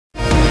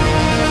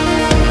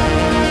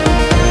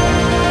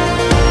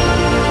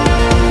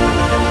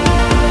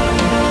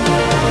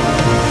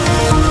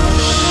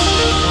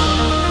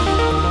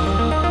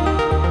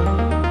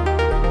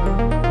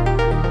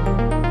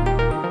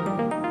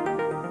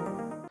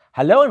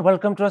Hello and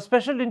welcome to a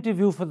special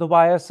interview for The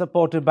Wire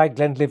supported by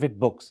Glenlivet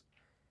Books.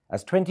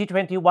 As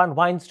 2021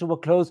 winds to a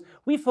close,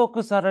 we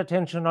focus our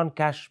attention on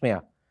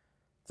Kashmir,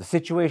 the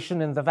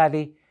situation in the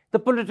valley, the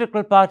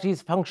political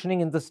parties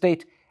functioning in the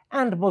state,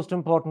 and most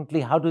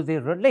importantly, how do they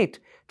relate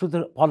to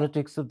the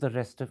politics of the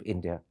rest of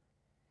India.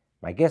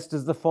 My guest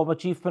is the former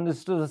Chief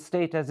Minister of the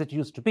state, as it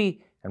used to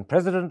be, and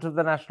President of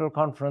the National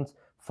Conference,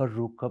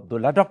 Farooq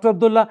Abdullah. Dr.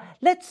 Abdullah,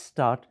 let's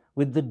start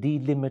with the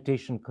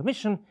Delimitation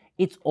Commission.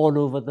 It's all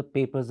over the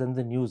papers and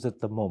the news at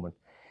the moment.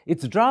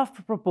 Its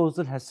draft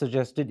proposal has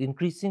suggested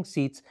increasing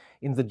seats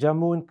in the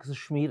Jammu and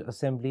Kashmir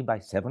Assembly by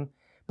 7,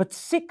 but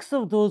 6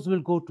 of those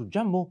will go to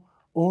Jammu,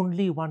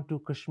 only 1 to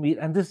Kashmir.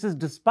 And this is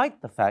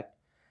despite the fact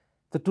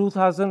the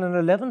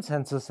 2011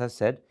 census has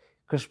said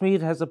Kashmir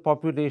has a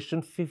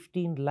population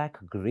 15 lakh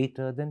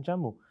greater than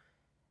Jammu.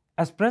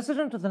 As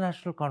President of the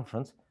National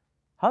Conference,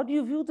 how do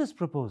you view this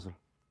proposal?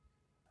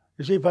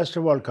 You see, first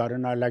of all,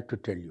 Karan, I'd like to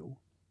tell you,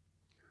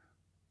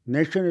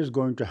 nation is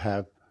going to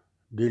have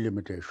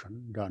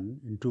delimitation done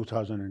in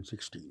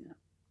 2016,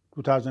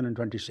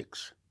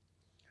 2026.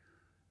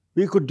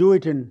 We could do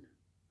it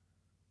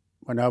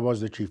when I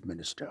was the Chief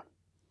Minister.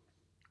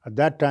 At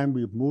that time,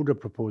 we moved a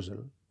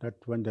proposal that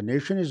when the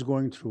nation is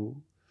going through,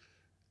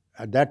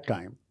 at that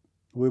time,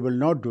 we will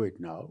not do it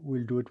now,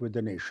 we'll do it with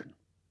the nation.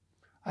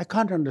 I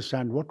can't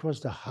understand what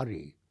was the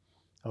hurry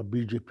of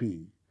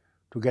BJP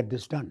to get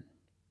this done.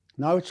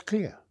 Now it's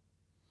clear.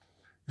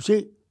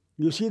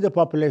 You see the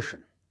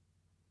population.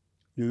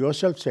 You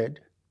yourself said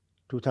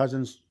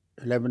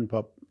 2011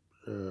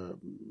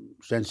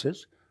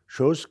 census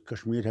shows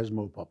Kashmir has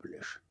more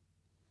population.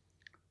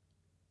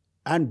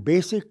 And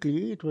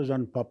basically, it was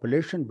on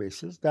population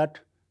basis that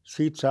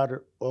seats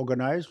are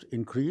organized,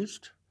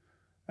 increased.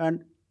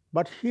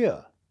 But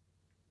here,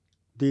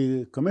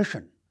 the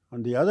Commission,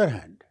 on the other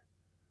hand,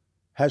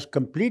 has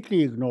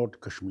completely ignored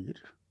Kashmir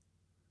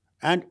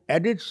and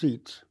added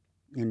seats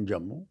in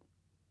Jammu,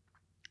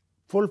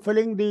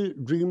 fulfilling the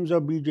dreams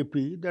of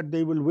BJP that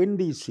they will win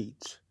these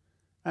seats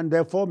and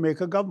therefore make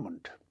a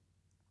government.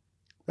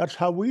 That's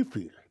how we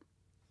feel.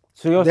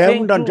 So they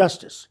haven't done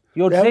justice.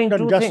 You're saying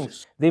two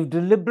things. They've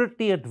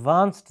deliberately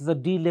advanced the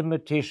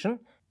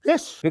delimitation.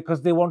 Yes.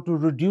 Because they want to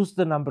reduce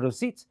the number of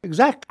seats.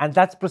 Exactly. And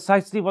that's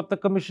precisely what the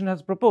Commission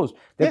has proposed.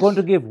 They're going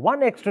to give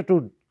 1 extra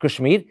to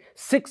Kashmir,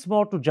 6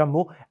 more to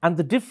Jammu, and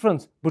the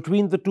difference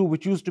between the two,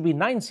 which used to be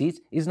 9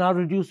 seats, is now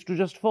reduced to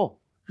just 4.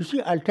 You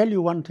see, I'll tell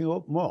you one thing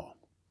more.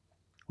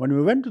 When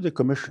we went to the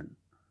Commission,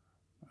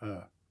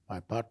 my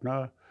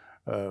partner,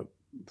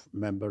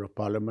 Member of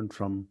Parliament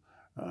from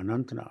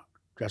Anantnag,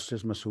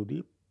 Justice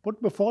Masoodi,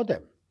 put before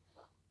them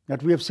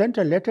that we have sent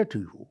a letter to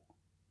you,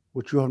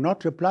 which you have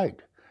not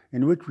replied,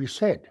 in which we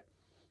said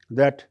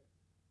that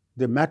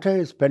the matter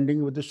is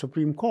pending with the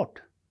Supreme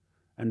Court,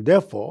 and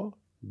therefore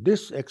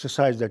this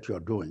exercise that you are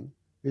doing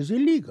is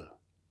illegal.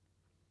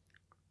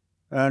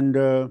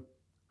 And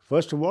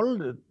first of all,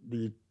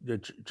 the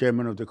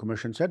chairman of the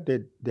commission said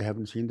they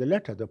haven't seen the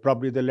letter.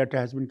 Probably the letter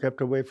has been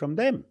kept away from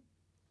them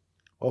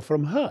or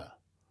from her.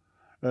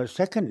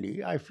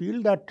 Secondly, I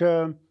feel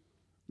that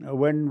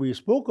when we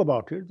spoke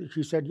about it,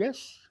 she said,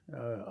 yes,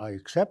 I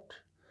accept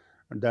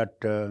that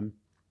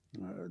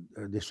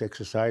this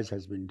exercise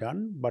has been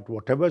done, but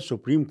whatever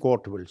Supreme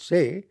Court will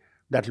say,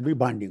 that will be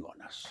binding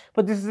on us.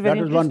 But this is very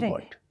interesting. That is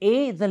one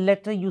point. The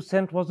letter you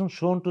sent wasn't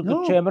shown to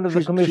the chairman of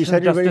the commission. She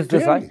said it very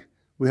clearly.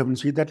 We haven't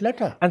seen that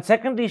letter. And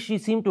secondly, she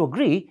seemed to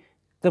agree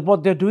that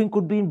what they're doing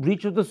could be in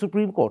breach of the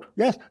Supreme Court.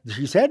 Yes,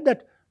 she said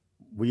that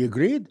we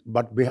agreed,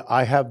 but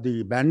I have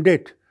the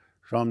mandate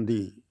from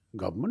the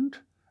government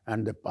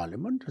and the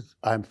parliament.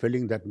 I'm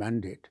filling that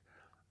mandate.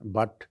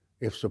 But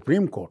if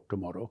Supreme Court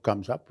tomorrow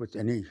comes up with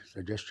any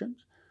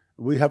suggestions,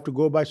 we have to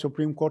go by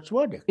Supreme Court's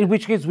verdict. In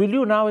which case, will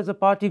you now as a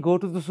party go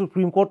to the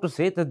Supreme Court to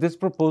say that this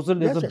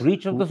proposal is a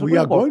breach of the Supreme Court? We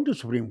are going to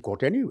Supreme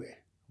Court anyway.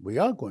 We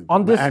are going to.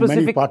 On this and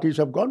many parties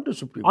have gone to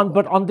Supreme Court.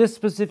 But on this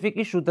specific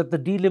issue, that the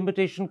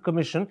Delimitation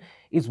Commission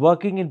is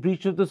working in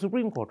breach of the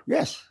Supreme Court.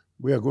 Yes,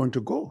 we are going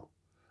to go.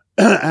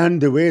 And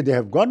the way they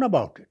have gone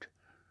about it.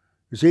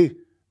 You see,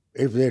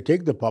 if they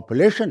take the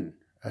population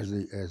as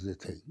the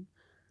thing,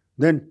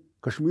 then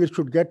Kashmir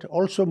should get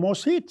also more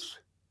seats.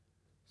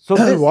 So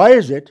why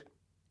is it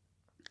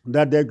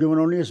that they've given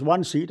only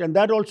 1 seat, and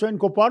that also in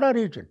Kupwara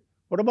region?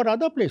 What about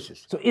other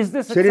places? So is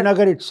this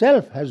Srinagar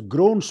itself has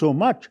grown so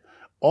much.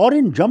 Or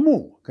in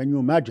Jammu, can you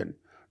imagine?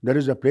 There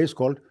is a place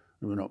called,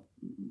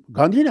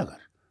 Gandhinagar.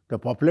 The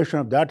population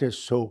of that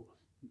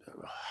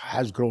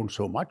has grown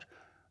so much.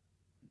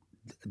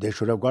 They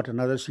should have got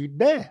another seat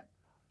there.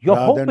 You're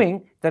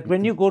hoping that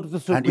when you go to the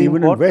Supreme Court... And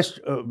even in West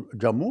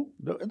Jammu,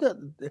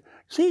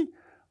 see,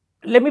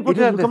 let me put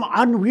it has become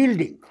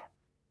unwielding.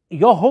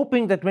 You're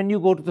hoping that when you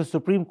go to the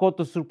Supreme Court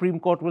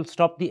will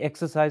stop the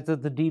exercise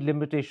that the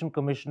Delimitation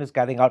Commission is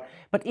carrying out.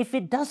 But if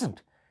it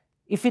doesn't,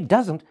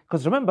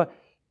 because remember,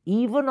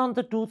 even on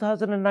the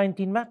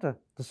 2019 matter,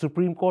 the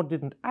Supreme Court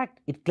didn't act.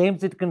 It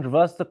claims it can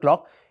reverse the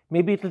clock.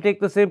 Maybe it will take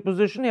the same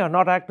position here,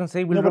 not act and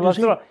say we'll reverse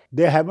the clock.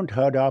 They haven't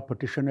heard our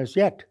petition as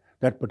yet.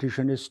 That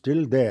petition is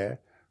still there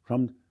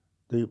from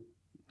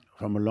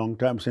from a long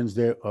time since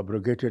they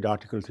abrogated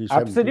Article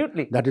 370.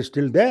 Absolutely. That is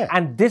still there.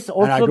 And this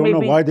also and I don't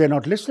know why they're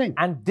not listening.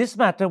 And this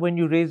matter, when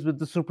you raise with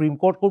the Supreme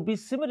Court, could be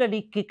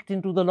similarly kicked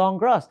into the long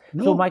grass.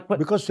 No,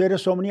 because there are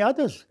so many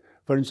others.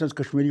 For instance,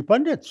 Kashmiri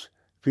Pandits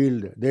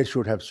feel they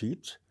should have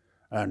seats.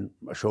 And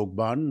Ashok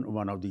Ban,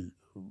 one of the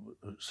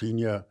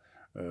senior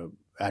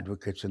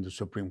advocates in the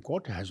Supreme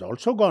Court, has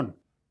also gone.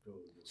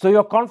 So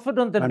you're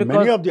confident that and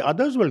many of the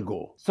others will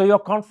go. So you're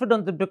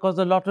confident that because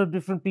a lot of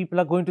different people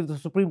are going to the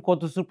Supreme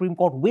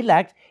Court will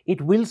act,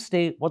 it will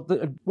stay what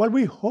the... Well,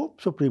 we hope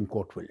Supreme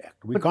Court will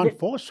act. We can't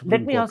force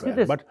Supreme Court to act. Let me ask you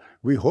this. But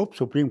we hope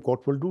Supreme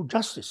Court will do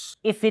justice.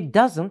 If it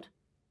doesn't,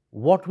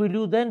 what will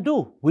you then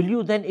do? Will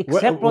you then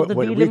accept what the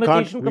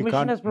Delimitation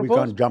Commission has proposed? We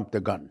can't jump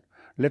the gun.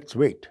 Let's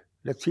wait.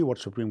 Let's see what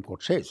Supreme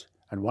Court says.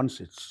 And once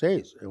it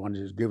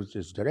gives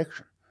its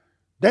direction,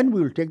 then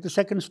we will take the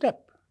second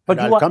step. But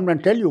I'll come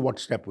and tell you what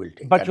step we'll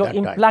take. But you're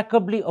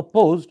implacably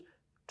opposed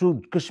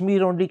to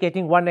Kashmir only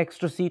getting one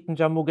extra seat and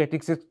Jammu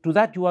getting 6. To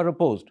that you are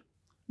opposed.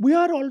 We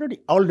are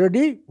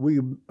already. We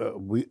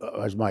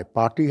as my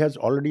party has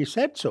already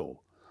said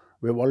so.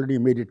 We have already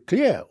made it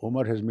clear.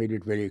 Umar has made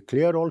it very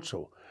clear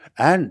also.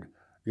 And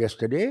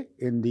yesterday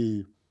in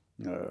the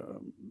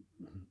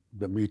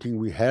meeting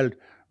we held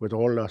with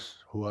all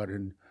us who are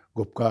in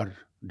Gupkar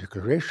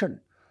Declaration,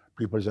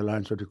 People's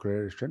Alliance for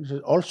Declaration, has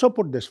also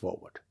put this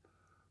forward,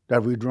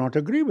 that we do not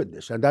agree with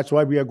this. And that's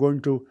why we are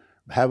going to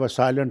have a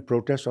silent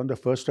protest on the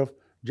 1st of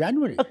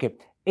January. Okay.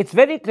 It's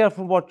very clear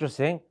from what you're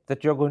saying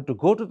that you're going to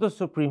go to the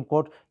Supreme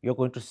Court, you're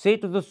going to say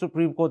to the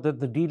Supreme Court that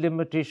the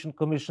Delimitation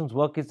Commission's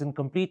work is in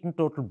complete and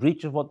total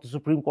breach of what the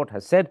Supreme Court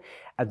has said,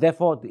 and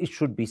therefore it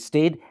should be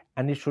stayed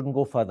and it shouldn't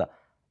go further.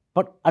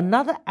 But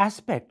another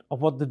aspect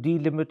of what the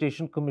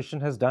Delimitation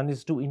Commission has done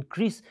is to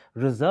increase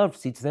reserved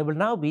seats. There will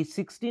now be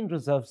 16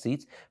 reserved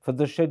seats for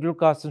the scheduled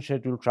castes and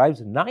scheduled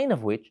tribes, 9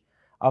 of which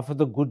are for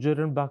the Gujjar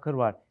and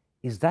Bakarwal.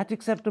 Is that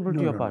acceptable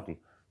to your party?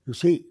 You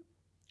see,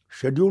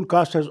 scheduled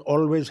caste has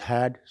always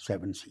had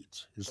 7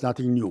 seats. It's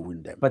nothing new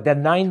in them. But there are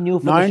 9 new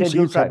for the 9 scheduled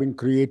seats tribe. have been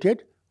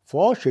created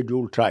for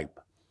scheduled tribe.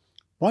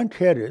 Point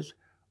here is,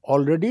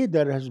 already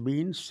there has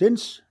been,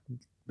 since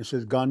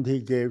Mrs. Gandhi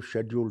gave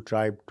scheduled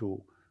tribe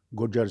to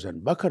Gujars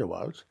and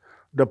Bakarwals,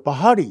 the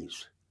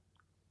Pahadis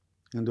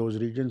in those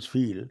regions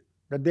feel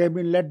that they have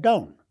been let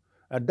down.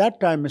 At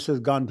that time,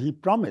 Mrs. Gandhi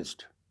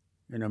promised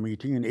in a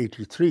meeting in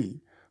 83,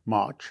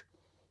 March,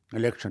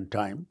 election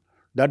time,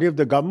 that if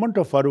the government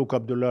of Farooq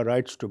Abdullah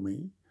writes to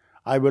me,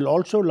 I will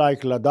also,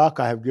 like Ladakh,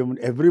 I have given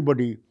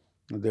everybody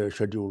the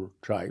scheduled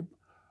tribe,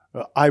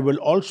 I will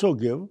also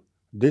give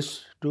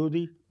this to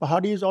the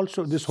Pahadis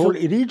also. This whole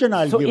region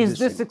I'll give this.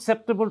 So is this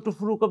acceptable to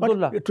Farooq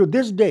Abdullah? But to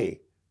this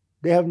day,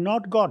 they have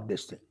not got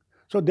this thing.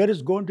 So there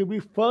is going to be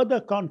further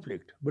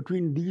conflict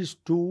between these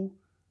two,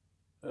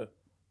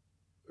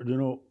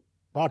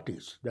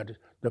 parties, that is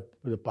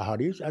the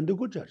Pahadis and the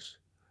Gujars.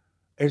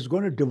 It's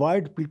going to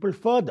divide people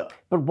further.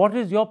 But what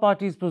is your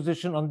party's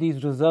position on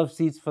these reserved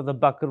seats for the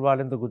Bakarwal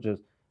and the Gujars?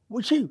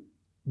 Well, see,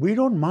 we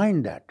don't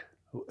mind that.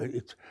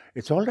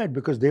 It's all right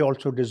because they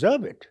also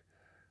deserve it.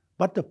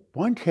 But the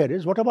point here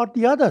is, what about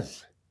the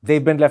others?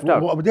 They've been left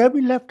out. They have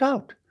been left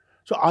out.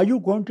 So are you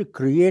going to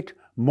create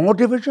more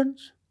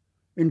divisions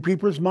in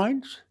people's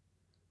minds?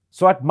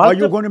 So are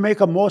you going to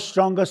make a more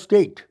stronger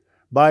state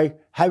by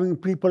having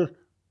people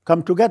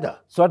come together?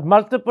 So at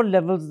multiple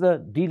levels, the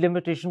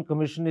Delimitation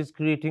Commission is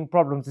creating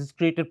problems. It's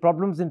created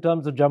problems in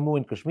terms of Jammu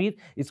and Kashmir.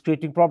 It's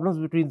creating problems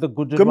between the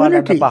Gujarwal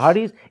and the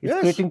Pahadis. It's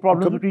creating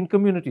problems between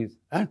communities.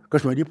 And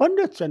Kashmiri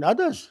Pandits and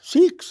others,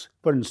 Sikhs,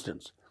 for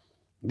instance,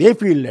 they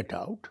feel let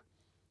out.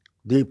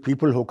 The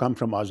people who come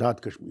from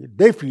Azad Kashmir,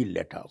 they feel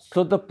let out.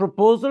 So the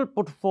proposal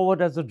put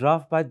forward as a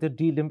draft by the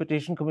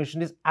Delimitation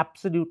Commission is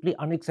absolutely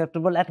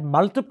unacceptable at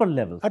multiple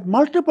levels. At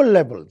multiple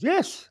levels,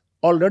 yes.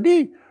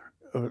 Already,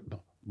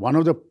 one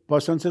of the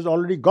persons has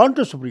already gone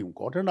to Supreme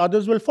Court and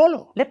others will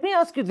follow. Let me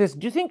ask you this.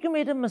 Do you think you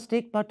made a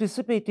mistake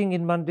participating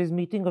in Monday's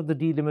meeting of the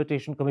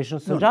Delimitation Commission?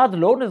 Sajjad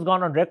Lone has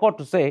gone on record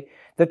to say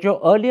that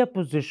your earlier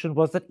position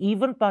was that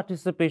even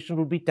participation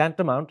would be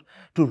tantamount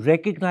to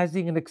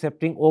recognizing and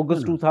accepting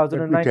August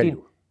 2019. Let me tell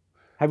you.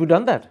 Have you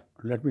done that?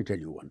 Let me tell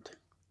you one thing.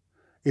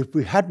 If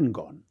we hadn't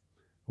gone,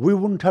 we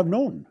wouldn't have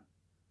known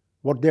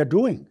what they're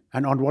doing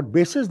and on what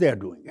basis they are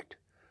doing it.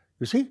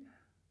 You see?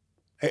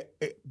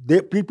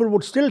 People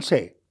would still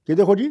say, they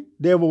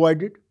have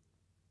avoided.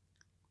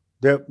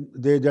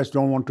 They just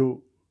don't want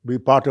to be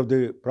part of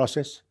the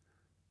process.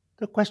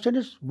 The question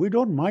is, we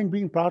don't mind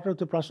being part of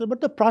the process, but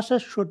the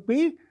process should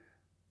be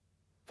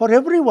for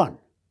everyone.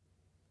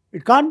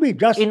 It can't be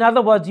just... In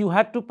other words, you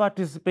had to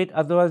participate,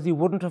 otherwise you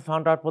wouldn't have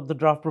found out what the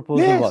draft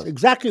proposal was. Yes,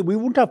 exactly. We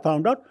wouldn't have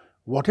found out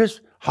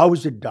how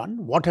is it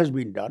done, what has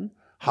been done,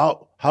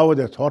 how are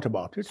they thought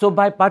about it. So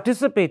by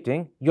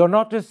participating, you're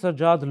not, as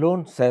Sajjad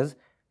Lone says,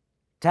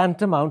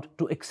 tantamount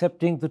to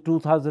accepting the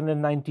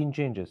 2019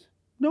 changes?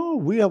 No,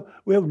 we have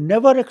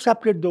never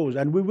accepted those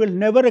and we will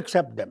never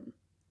accept them.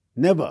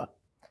 Never.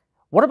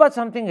 What about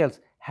something else?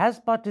 Has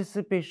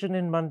participation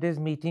in Monday's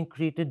meeting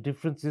created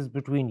differences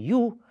between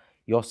you,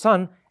 your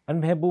son,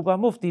 and Mehbooba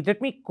Mufti.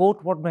 Let me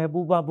quote what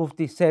Mehbooba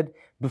Mufti said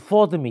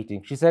before the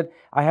meeting. She said,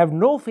 "I have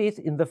no faith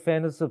in the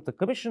fairness of the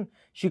commission."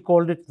 She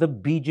called it the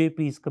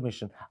BJP's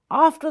commission.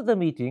 After the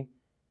meeting,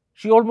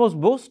 she almost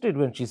boasted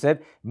when she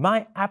said,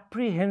 "My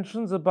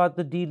apprehensions about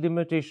the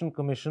delimitation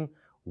commission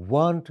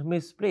weren't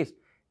misplaced."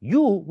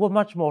 You were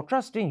much more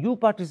trusting. You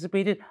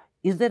participated.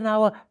 Is there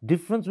now a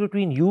difference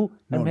between you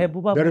and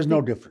Mehbooba Mufti? There is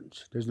no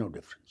difference. There's no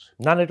difference.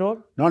 None at all?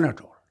 None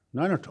at all.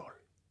 None at all.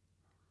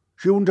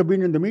 She wouldn't have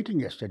been in the meeting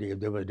yesterday if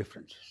there were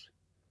differences.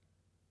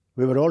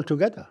 We were all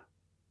together,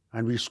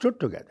 and we stood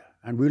together,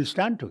 and we'll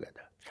stand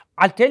together.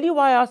 I'll tell you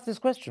why I asked this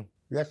question.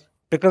 Yes.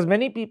 Because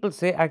many people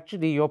say,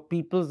 actually, your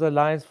People's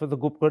Alliance for the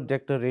Gupkar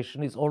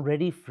Declaration is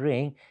already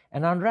fraying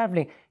and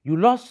unraveling. You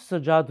lost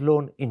Sajjad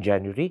Lone in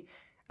January,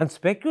 and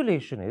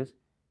speculation is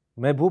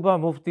Mehbooba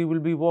Mufti will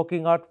be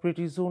walking out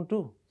pretty soon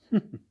too.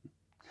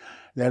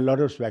 There are a lot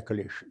of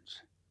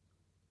speculations.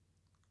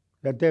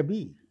 Let there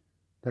be.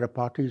 There are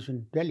parties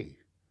in Delhi,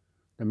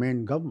 the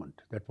main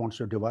government, that wants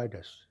to divide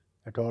us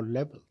at all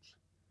levels.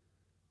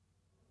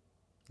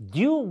 Do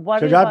you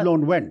worry Sajjad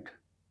Lone went.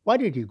 Why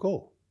did he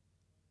go?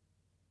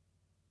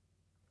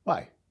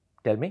 Why?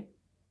 Tell me.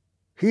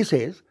 He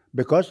says,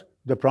 because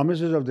the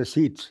promises of the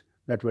seats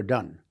that were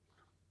done,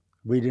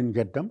 we didn't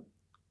get them.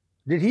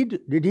 Did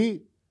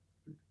he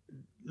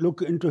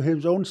look into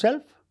his own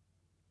self?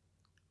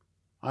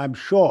 I'm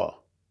sure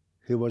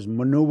he was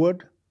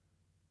maneuvered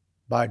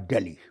by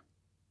Delhi.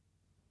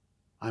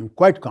 I'm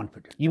quite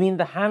confident. You mean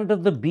the hand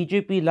of the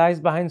BJP lies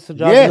behind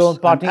Sajjad Lone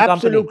parting I'm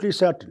company? absolutely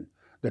certain.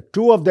 The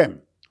two of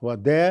them who are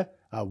there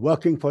are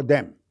working for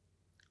them.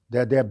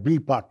 They're their B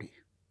party.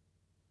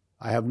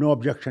 I have no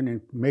objection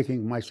in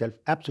making myself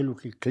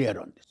absolutely clear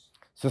on this.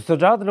 So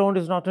Sajjad Lone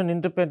is not an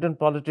independent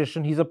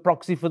politician. He's a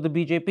proxy for the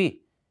BJP.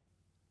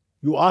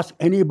 You ask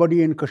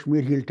anybody in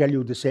Kashmir, he'll tell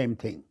you the same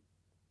thing.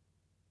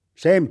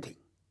 Same thing.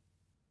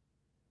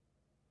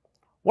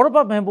 What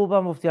about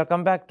Mehbooba Mufti? I'll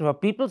come back to her.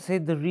 People say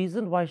the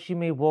reason why she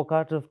may walk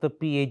out of the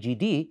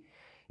PAGD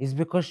is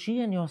because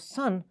she and your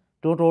son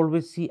don't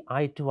always see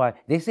eye to eye.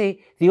 They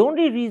say the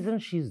only reason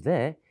she's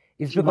there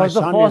is because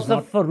the force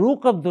of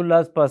Farooq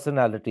Abdullah's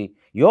personality.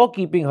 You're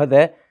keeping her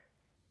there.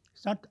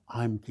 It's not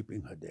I'm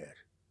keeping her there.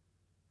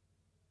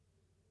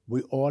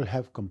 We all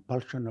have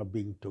compulsion of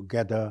being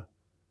together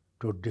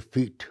to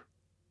defeat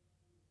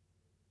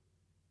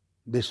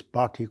this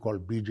party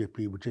called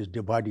BJP, which is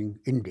dividing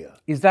India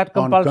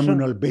on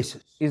communal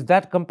basis. Is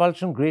that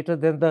compulsion greater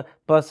than the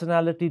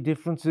personality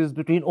differences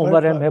between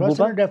Umar and Mehbooba?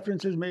 Personal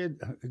differences may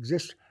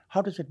exist.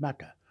 How does it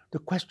matter? The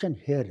question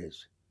here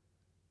is,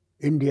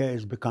 India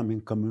is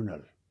becoming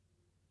communal.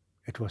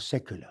 It was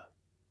secular,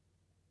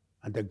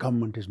 and the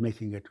government is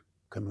making it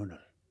communal.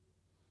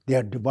 They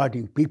are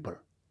dividing people.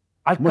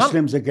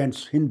 Muslims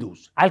against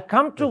Hindus. I'll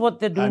come to what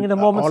they're doing in a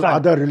moment's time. All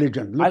other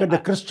religions. Look at the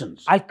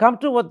Christians. I'll come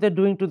to what they're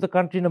doing to the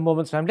country in a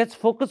moment's time. Let's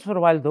focus for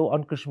a while, though,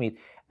 on Kashmir,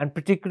 and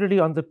particularly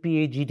on the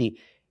PAGD.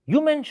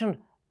 You mentioned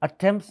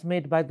attempts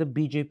made by the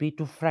BJP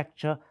to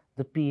fracture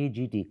the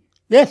PAGD.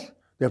 Yes,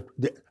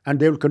 and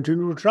they will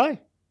continue to try.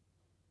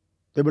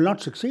 They will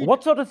not succeed.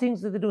 What sort of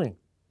things are they doing?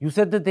 You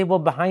said that they were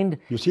behind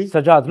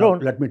Sajjad Lone.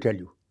 Let me tell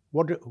you.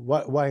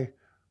 Why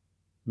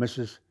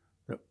Mrs.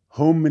 the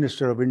Home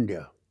Minister of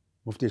India,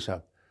 Mufti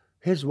Sahib,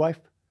 his wife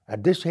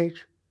at this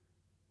age,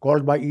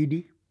 called by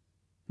ED?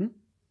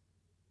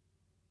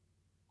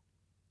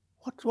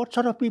 What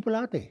sort of people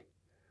are they?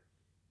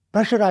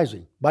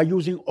 Pressurizing by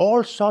using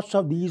all sorts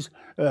of these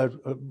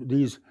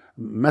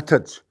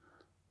methods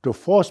to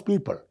force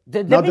people.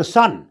 Now the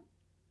son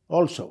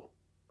also.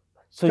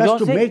 So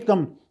just to make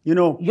them,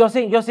 you're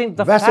saying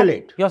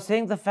vacillate. You're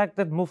saying the fact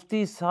that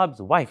Mufti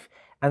Sahab's wife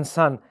and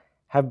son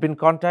have been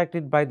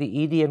contacted by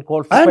the ED and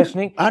called for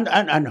questioning. And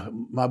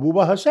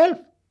Mehbooba herself.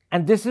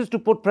 And this is to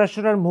put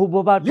pressure on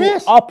Mehbooba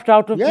to opt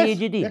out of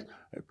PAGD. Yes.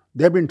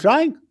 They've been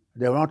trying.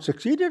 They have not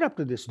succeeded up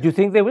to this time. Do you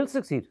think they will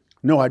succeed?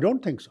 No, I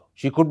don't think so.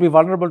 She could be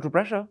vulnerable to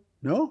pressure.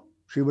 No,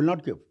 she will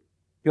not give.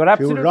 You're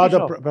absolutely sure. She would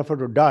rather sure. prefer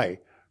to die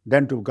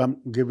than to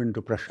give in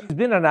to pressure. She's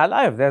been an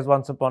ally of theirs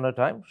once upon a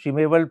time. She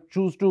may well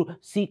choose to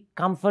seek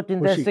comfort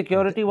in their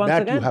security once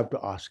again. That you have to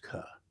ask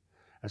her.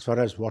 As far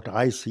as what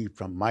I see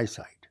from my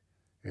side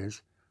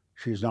is,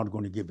 she's not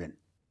going to give in.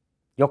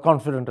 You're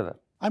confident of that?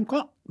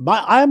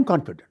 I am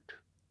confident.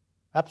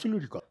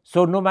 Absolutely confident.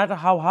 So no matter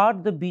how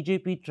hard the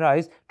BJP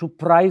tries to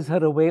prize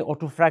her away or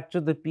to fracture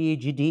the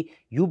PAGD,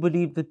 you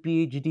believe the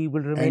PAGD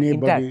will remain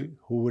intact? Anybody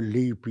who will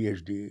leave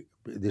PhD,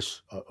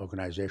 this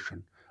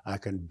organization, I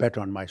can bet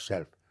on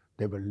myself,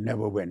 they will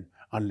never win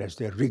unless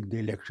they rig the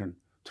election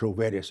through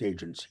various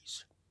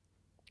agencies.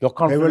 You're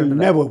confident They will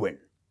never win.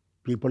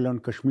 People in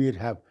Kashmir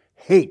have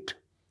hate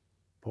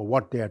for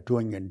what they are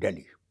doing in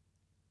Delhi.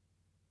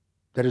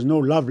 There is no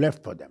love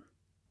left for them.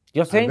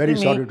 You're saying to me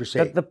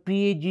that the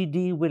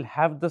PAGD will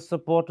have the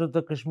support of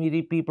the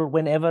Kashmiri people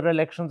whenever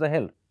elections are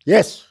held?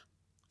 Yes,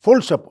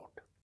 full support.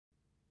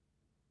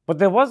 But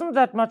there wasn't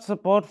that much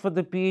support for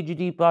the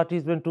PAGD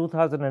parties when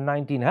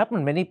 2019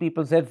 happened. Many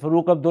people said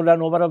Farooq Abdullah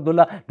and Umar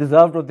Abdullah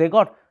deserved what they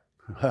got.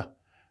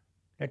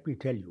 Let me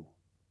tell you,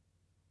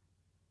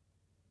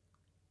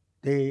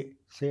 They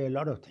say a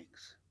lot of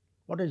things.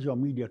 What is your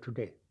media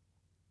today?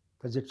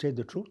 Does it say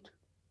the truth?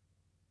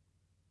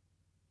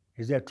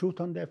 Is there truth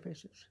on their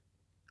faces?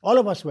 All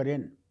of us were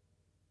in.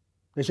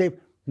 They say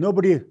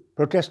nobody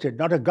protested,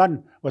 not a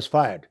gun was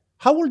fired.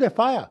 How will they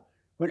fire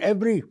when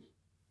every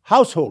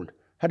household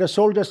had a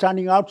soldier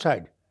standing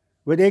outside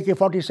with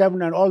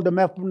AK-47 and all the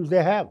weapons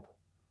they have?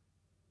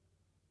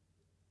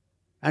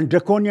 And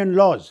draconian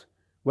laws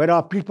where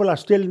our people are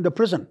still in the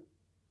prison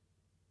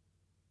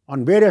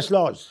on various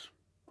laws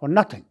for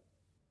nothing.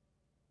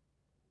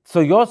 So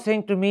you're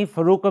saying to me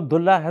Farooq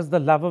Abdullah has the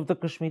love of the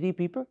Kashmiri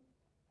people?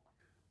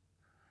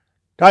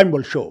 Time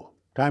will show.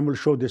 Time will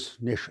show this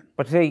nation.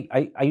 But say,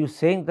 are you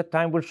saying that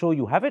time will show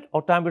you have it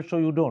or time will show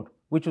you don't?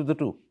 Which of the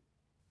two?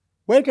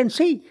 Wait and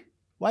see.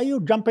 Why are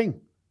you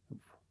jumping?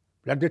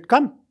 Let it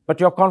come. But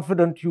you're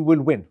confident you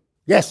will win?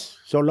 Yes,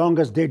 so long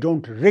as they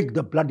don't rig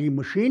the bloody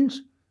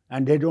machines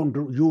and they don't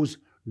use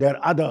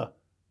their other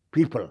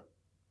people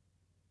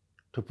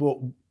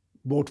to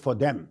vote for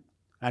them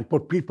and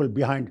put people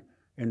behind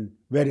in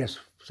various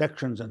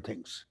sections and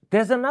things.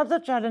 There's another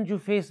challenge you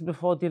face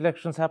before the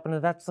elections happen,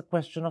 and that's the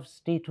question of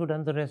statehood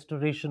and the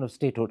restoration of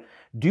statehood.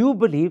 Do you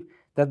believe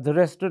that the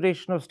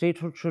restoration of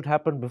statehood should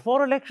happen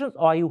before elections,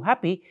 or are you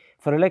happy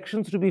for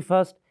elections to be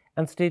first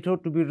and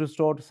statehood to be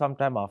restored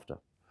sometime after?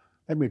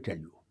 Let me tell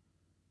you,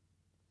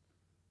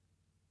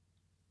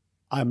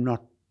 I'm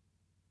not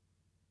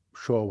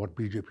sure what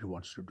BJP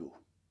wants to do,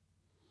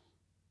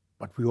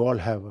 but we all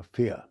have a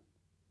fear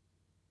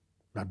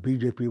that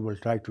BJP will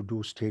try to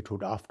do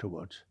statehood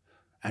afterwards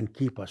and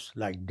keep us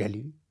like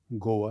Delhi,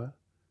 Goa,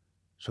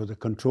 so the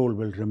control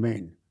will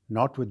remain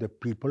not with the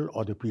people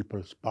or the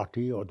People's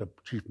Party or the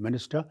Chief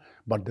Minister,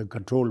 but the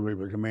control will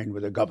remain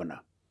with the governor.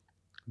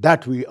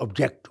 That we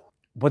object to.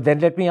 But then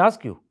let me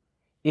ask you,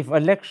 if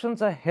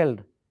elections are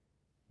held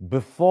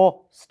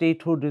before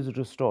statehood is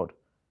restored,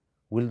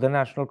 will the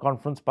National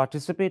Conference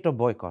participate or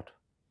boycott?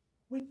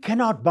 We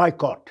cannot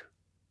boycott.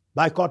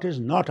 Boycott is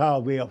not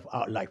our way of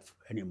our life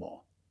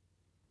anymore.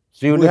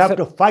 So we have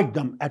to fight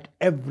them at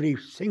every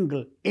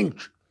single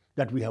inch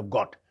that we have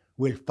got.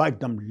 We'll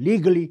fight them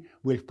legally.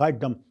 We'll fight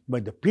them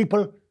by the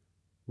people.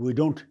 We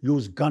don't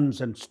use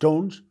guns and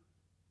stones.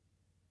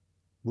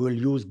 We'll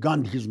use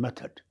Gandhi's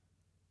method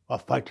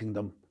of fighting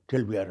them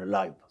till we are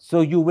alive. So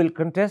you will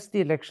contest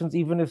the elections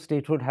even if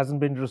statehood hasn't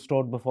been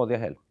restored before they're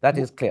held. That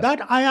is clear.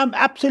 That I am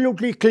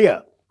absolutely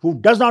clear. Who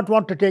does not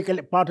want to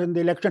take part in the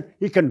election,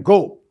 he can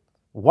go.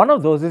 One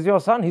of those is your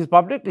son. He's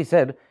publicly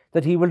said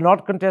that he will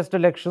not contest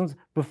elections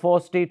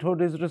before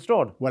statehood is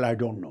restored. Well, I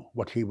don't know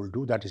what he will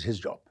do. That is his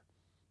job.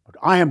 But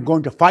I am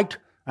going to fight,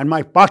 and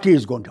my party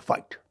is going to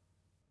fight.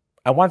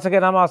 And once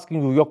again, I'm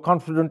asking you, you're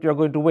confident you're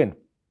going to win?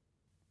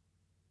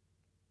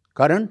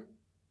 Karan,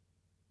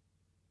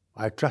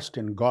 I trust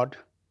in God,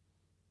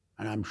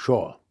 and I'm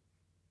sure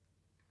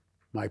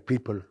my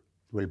people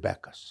will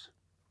back us.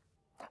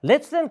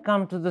 Let's then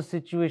come to the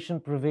situation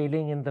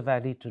prevailing in the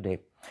valley today.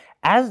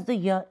 As the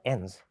year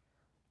ends,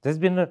 there's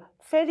been a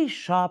fairly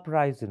sharp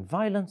rise in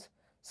violence.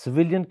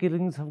 Civilian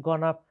killings have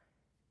gone up.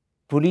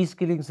 Police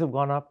killings have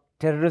gone up.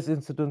 Terrorist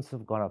incidents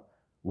have gone up.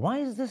 Why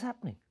is this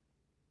happening?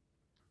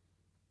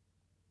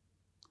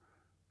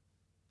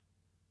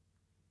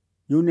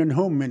 Union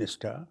Home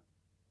Minister,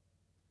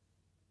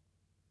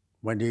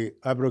 when he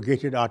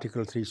abrogated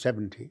Article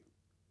 370,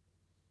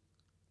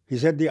 he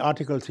said the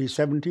Article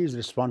 370 is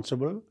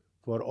responsible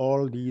for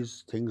all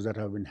these things that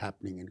have been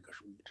happening in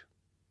Kashmir.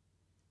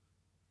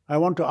 I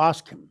want to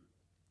ask him,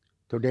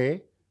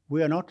 today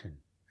we are not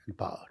in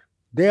power.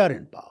 They are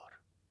in power.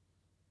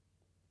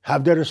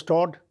 Have they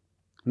restored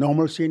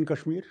normalcy in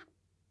Kashmir?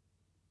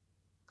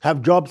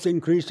 Have jobs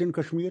increased in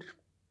Kashmir?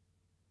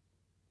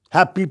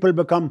 Have people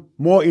become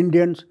more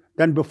Indians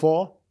than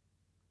before?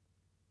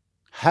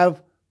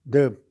 Have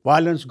the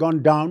violence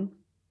gone down?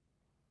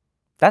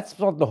 That's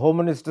what the Home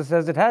Minister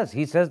says it has.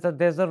 He says that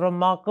there's a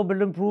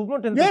remarkable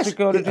improvement in the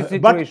security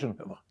situation.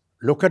 But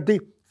look at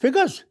the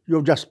figures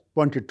you've just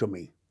pointed to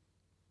me.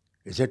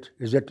 Is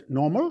it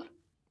normal?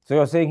 So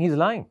you're saying he's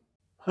lying?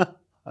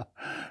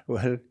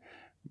 Well,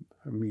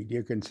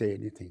 media can say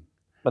anything.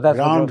 But that's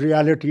ground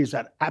realities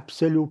are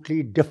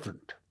absolutely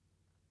different.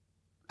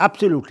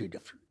 Absolutely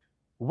different.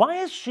 Why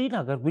has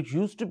Srinagar, which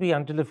used to be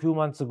until a few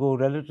months ago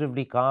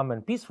relatively calm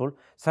and peaceful,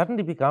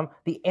 suddenly become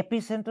the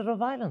epicenter of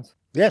violence?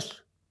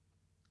 Yes,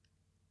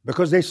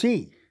 because they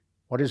see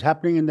what is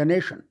happening in the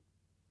nation,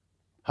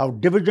 how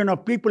division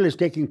of people is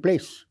taking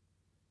place,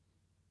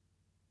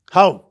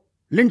 how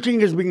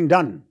lynching is being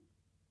done,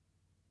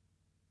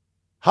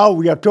 how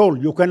we are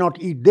told you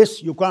cannot eat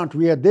this, you can't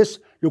wear this,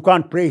 you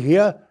can't pray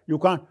here, you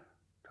can't.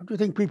 Don't you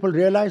think people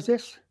realize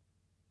this?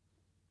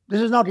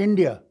 This is not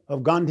India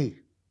of Gandhi.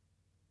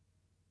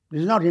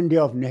 This is not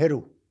India of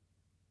Nehru.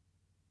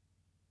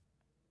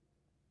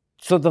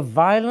 So the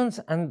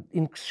violence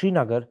in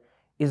Srinagar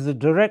is a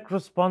direct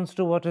response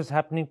to what is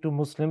happening to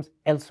Muslims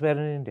elsewhere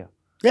in India.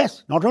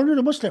 Yes, not only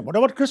the Muslims. What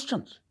about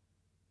Christians?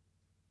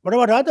 What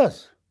about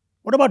others?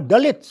 What about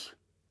Dalits?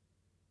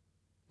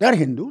 They are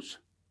Hindus.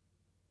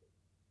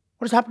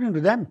 What is happening to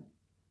them?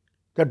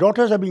 Their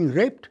daughters are being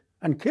raped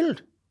and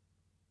killed.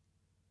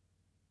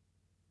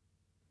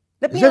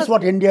 Let me Is this ask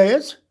what you- India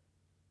is?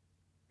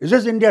 Is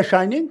this India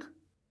shining?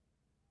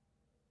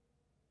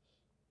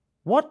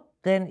 What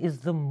then is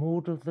the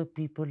mood of the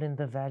people in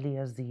the valley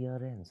as the year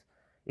ends?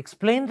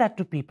 Explain that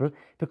to people,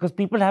 because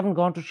people haven't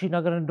gone to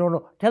Srinagar and don't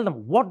know. Tell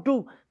them, what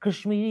do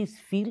Kashmiris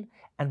feel?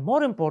 And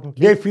more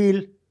importantly, They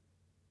feel,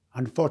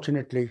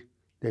 unfortunately,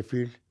 they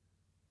feel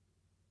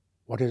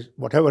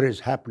whatever is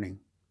happening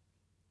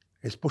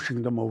is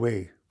pushing them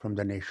away from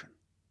the nation.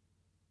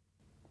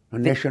 The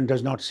nation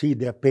does not see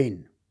their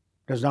pain,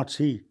 does not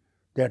see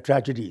their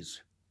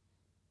tragedies.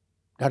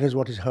 That is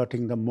what is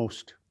hurting them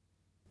most.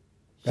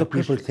 So That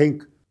people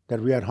think that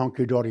we are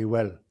honky-dory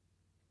well.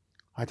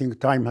 I think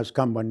time has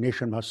come when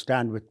nation must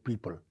stand with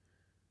people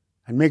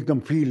and make them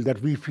feel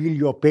that we feel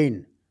your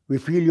pain, we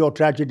feel your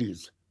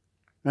tragedies,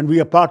 and we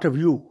are part of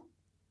you.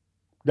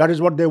 That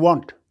is what they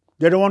want.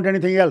 They don't want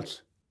anything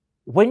else.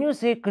 when you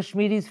say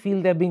Kashmiris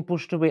feel they're being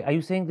pushed away, are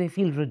you saying they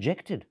feel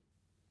rejected?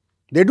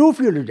 They do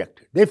feel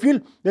rejected. They feel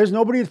there's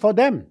nobody for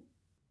them.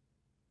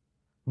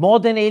 More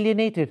than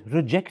alienated,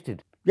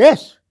 rejected.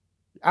 Yes,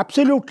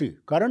 absolutely.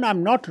 Karan,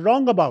 I'm not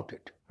wrong about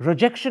it.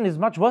 Rejection is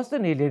much worse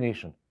than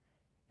alienation.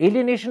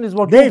 Alienation is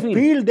what They you feel.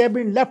 feel they've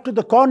been left to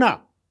the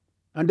corner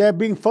and they're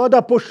being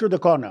further pushed to the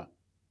corner.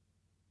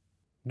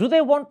 Do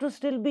they want to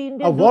still be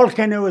Indian? A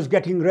volcano is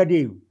getting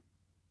ready.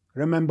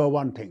 Remember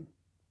one thing.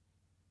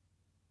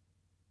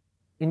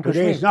 In Today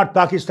Kashmir? it's not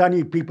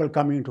Pakistani people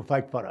coming to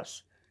fight for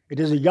us. It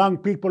is the young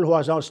people who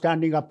are now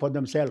standing up for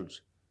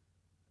themselves.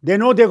 They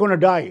know they're going to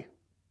die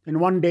in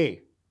one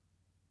day.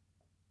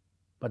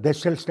 But they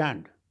still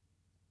stand.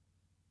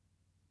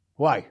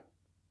 Why?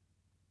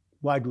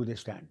 Why do they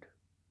stand?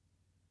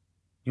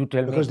 You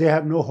tell Because me. they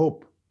have no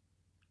hope.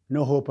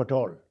 No hope at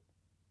all.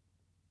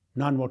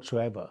 None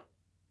whatsoever.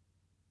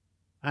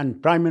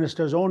 And Prime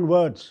Minister's own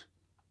words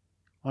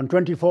on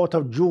 24th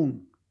of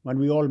June, when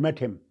we all met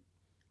him,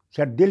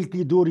 said, Dil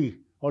ki duri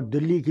aur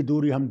Delhi ki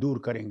duri hum dur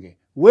karenge.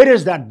 Where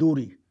is that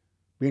duri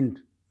been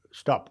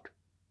stopped?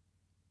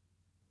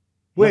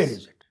 Where Yes.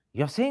 is it?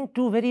 You're saying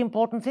two very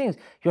important things.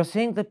 You're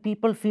saying that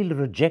people feel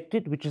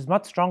rejected, which is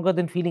much stronger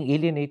than feeling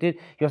alienated.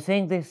 You're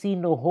saying they see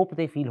no hope,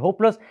 they feel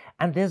hopeless.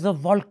 And there's a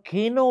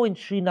volcano in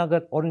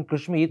Srinagar or in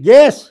Kashmir.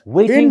 Yes,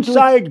 Waiting to-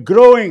 inside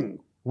growing.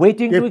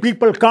 Waiting to, If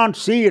people can't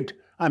see it,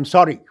 I'm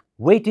sorry.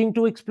 waiting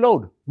to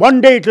explode.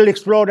 One day it will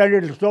explode, and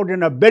it will explode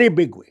in a very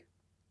big way.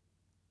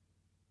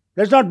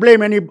 Let's not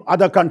blame any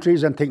other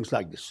countries and things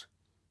like this.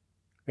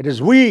 It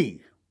is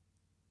we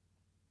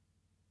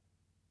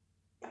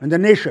and the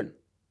nation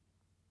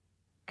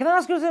Can I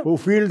ask you something? who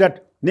feel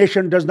that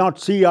nation does not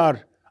see our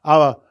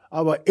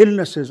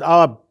illnesses,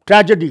 our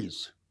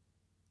tragedies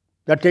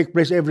that take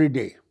place every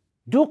day.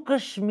 Do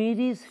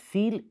Kashmiris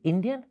feel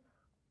Indian?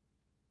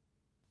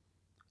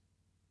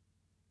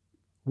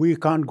 We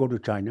can't go to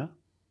China.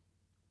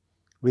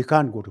 We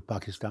can't go to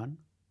Pakistan.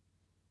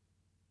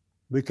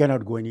 We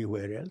cannot go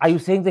anywhere else. Are you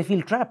saying they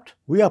feel trapped?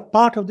 We are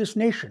part of this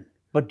nation.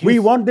 But We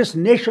want this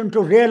nation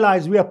to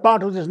realize we are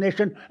part of this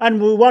nation, and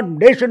we want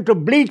nation to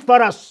bleed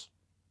for us.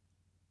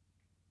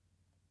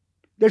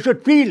 They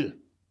should feel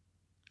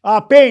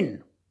our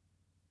pain.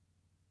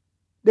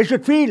 They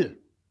should feel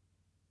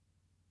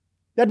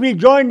that we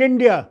joined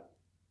India.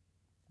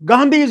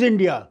 Gandhi's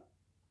India,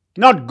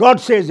 not God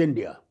says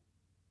India.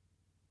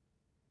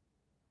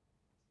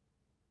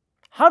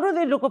 How do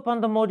they look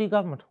upon the Modi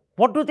government?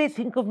 What do they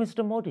think of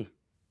Mr. Modi?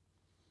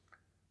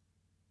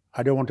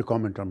 I don't want to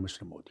comment on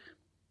Mr. Modi.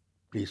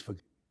 Please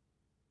forgive.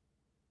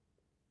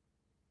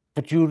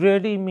 But you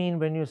really mean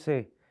when you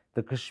say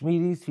the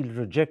Kashmiris feel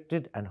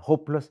rejected and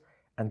hopeless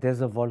and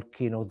there's a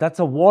volcano. That's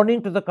a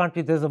warning to the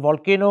country. There's a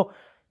volcano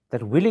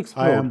that will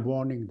explode. I am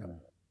warning them.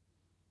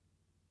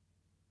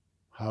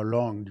 How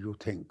long do you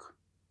think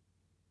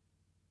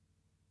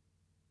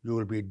you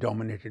will be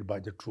dominated by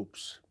the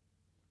troops,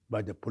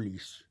 by the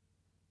police,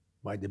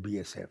 by the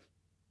BSF,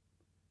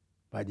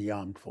 by the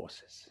armed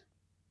forces?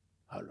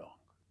 How long?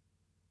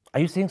 Are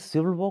you saying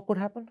civil war could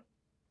happen?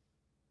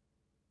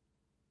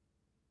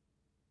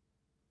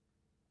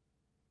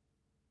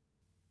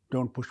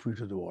 Don't push me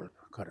to the wall,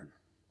 Karan.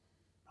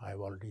 I've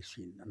already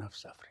seen enough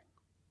suffering.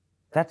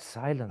 That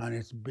silence, And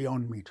it's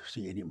beyond me to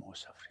see any more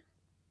suffering.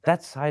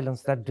 that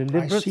silence, that I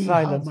deliberate see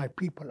silence. how my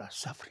people are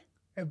suffering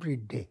every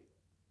day.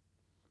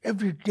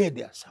 Every day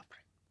they are suffering.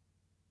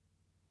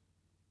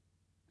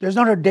 There's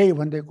not a day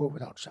when they go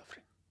without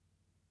suffering.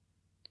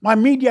 My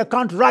media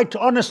can't write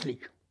honestly.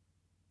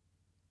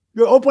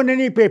 You open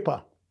any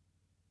paper,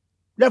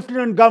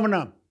 Lieutenant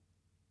Governor,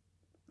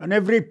 on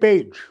every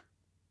page,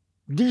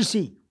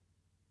 DC,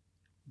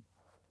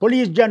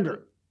 Police General.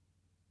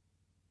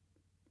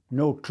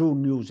 No true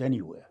news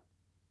anywhere.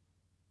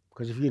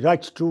 Because if he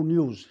writes true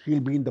news,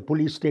 he'll be in the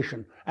police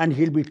station and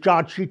he'll be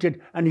charge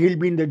sheeted and he'll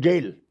be in the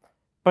jail.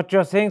 But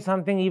you're saying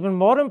something even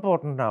more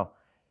important now.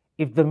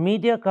 If the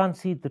media can't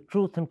see the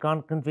truth and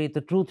can't convey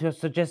the truth, you're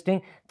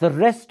suggesting the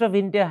rest of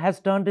India has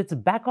turned its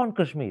back on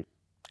Kashmir.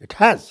 It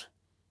has.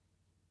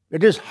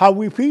 It is how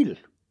we feel.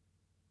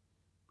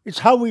 It's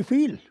how we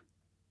feel.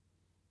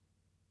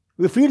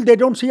 We feel they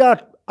don't see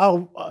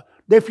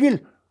they feel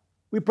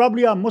we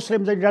probably are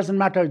Muslims, it doesn't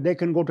matter, they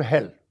can go to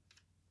hell.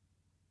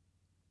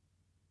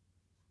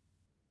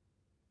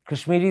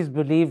 Kashmiris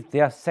believe they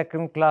are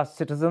second-class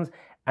citizens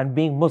and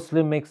being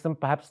Muslim makes them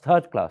perhaps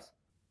third class.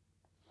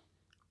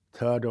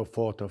 Third or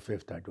fourth or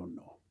fifth, I don't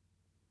know.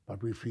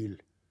 But we feel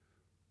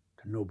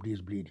that nobody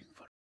is bleeding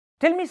for it.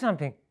 Tell me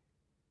something.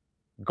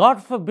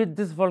 God forbid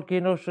this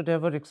volcano should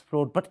ever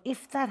explode. But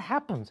if that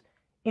happens,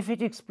 if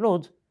it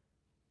explodes,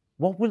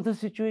 what will the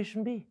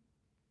situation be?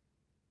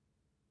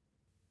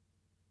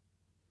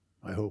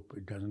 I hope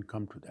it doesn't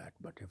come to that.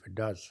 But if it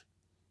does,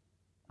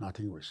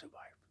 nothing will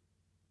survive.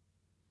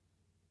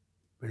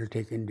 We'll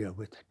take India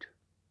with it.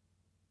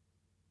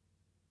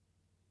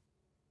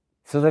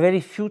 So the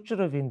very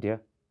future of India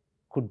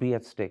could be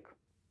at stake.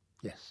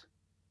 Yes.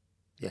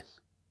 Yes.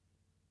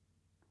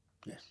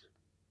 Yes.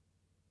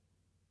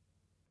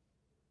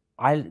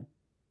 I'll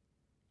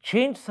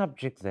change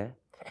subject there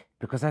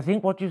because I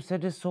think what you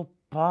said is so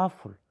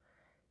powerful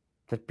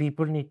that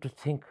people need to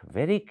think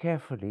very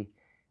carefully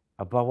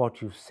about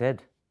what you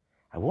said.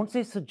 I won't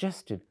say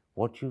suggested,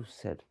 what you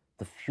said.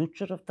 The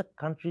future of the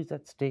country is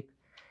at stake.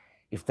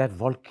 If that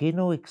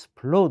volcano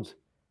explodes,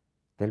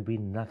 there'll be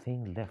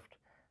nothing left.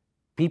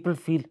 People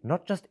feel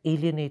not just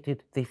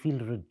alienated, they feel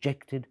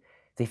rejected.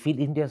 They feel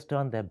India's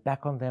turned their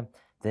back on them.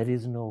 There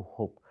is no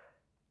hope.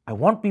 I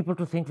want people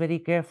to think very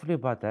carefully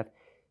about that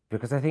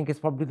because I think it's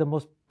probably the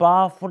most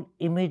powerful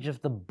image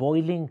of the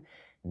boiling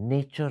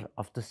nature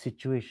of the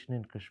situation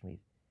in Kashmir.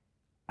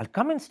 I'll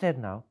come instead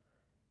now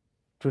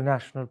to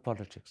national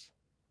politics.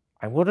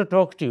 I'm going to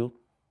talk to you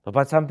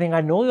about something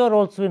I know you're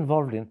also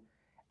involved in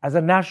as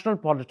a national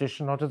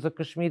politician, not as a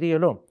Kashmiri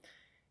alone.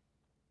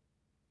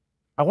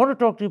 I want to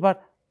talk to you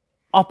about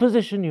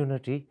opposition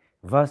unity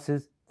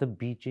versus the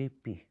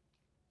BJP.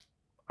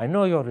 I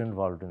know you're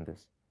involved in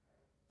this.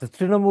 The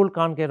Trinamool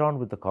can't get on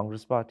with the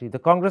Congress party. The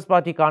Congress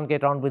party can't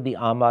get on with the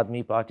Aam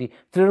Aadmi party.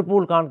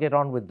 Trinamool can't get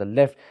on with the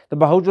left. The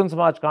Bahujan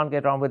Samaj can't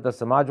get on with the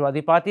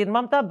Samajwadi party. And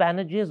Mamata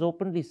Banerjee has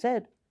openly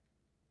said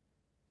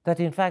that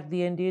in fact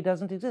the NDA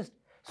doesn't exist.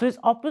 So is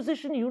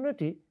opposition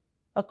unity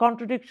a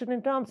contradiction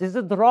in terms? Is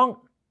it the wrong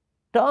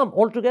term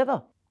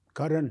altogether?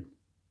 Karan,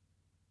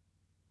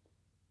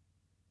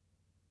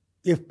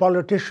 if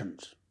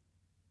politicians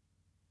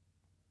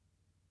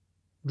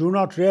do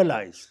not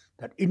realize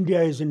that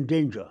India is in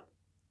danger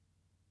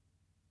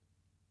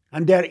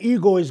and their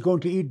ego is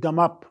going to eat them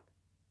up,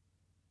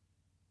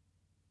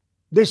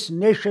 this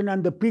nation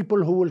and the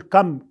people who will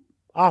come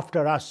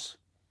after us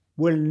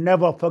will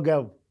never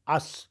forgive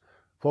us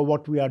for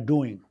what we are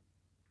doing.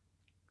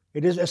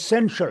 It is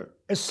essential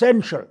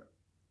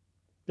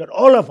that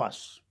all of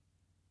us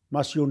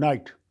must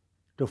unite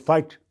to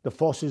fight the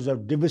forces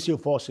of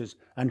divisive forces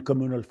and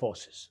communal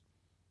forces.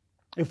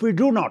 If we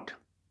do not,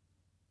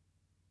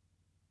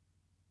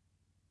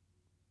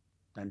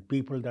 then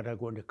people that are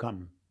going to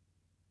come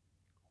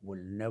will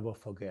never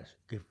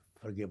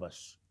forgive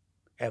us,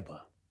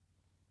 ever.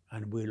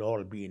 And we'll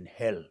all be in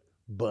hell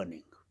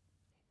burning.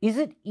 Is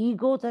it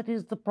ego that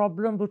is the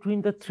problem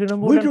between the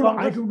Trinamool and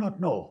Congress? I do not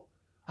know.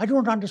 I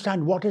don't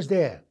understand what is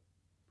there.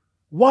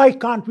 Why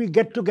can't we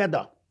get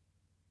together?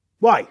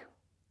 Why?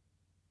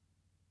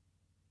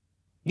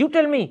 You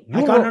tell me.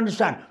 I can't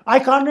understand. I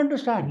can't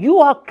understand. You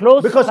are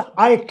close. Because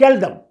I tell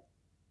them.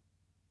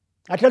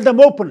 I tell them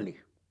openly.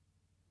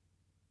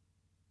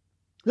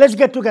 Let's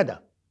get together.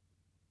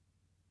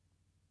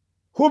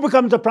 Who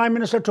becomes the Prime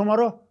Minister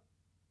tomorrow?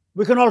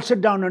 We can all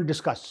sit down and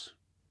discuss.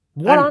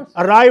 And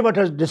arrive at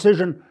a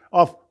decision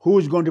of who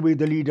is going to be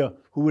the leader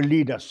who will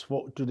lead us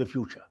to the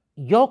future.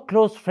 You're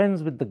close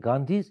friends with the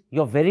Gandhis.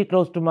 You're very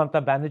close to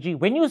Mamata Banerjee.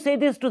 When you say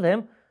this to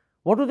them,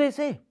 what do they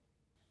say?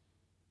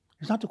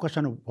 It's not a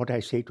question of what I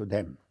say to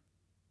them.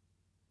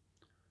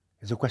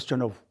 It's a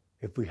question of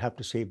if we have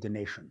to save the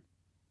nation,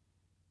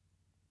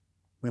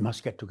 we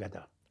must get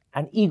together.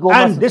 And ego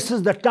and this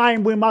is the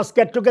time we must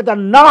get together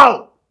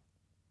now.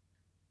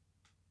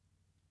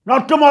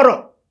 Not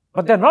tomorrow.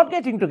 But they're not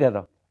getting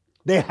together.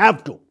 They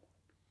have to.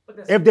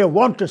 If they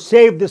want to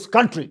save this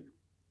country,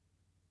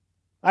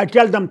 I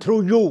tell them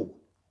through you,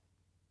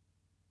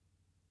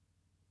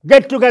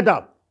 get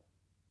together.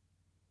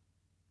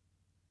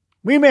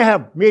 We may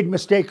have made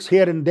mistakes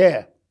here and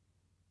there.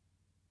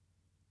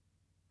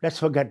 Let's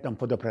forget them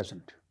for the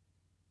present.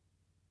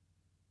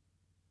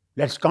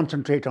 Let's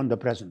concentrate on the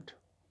present.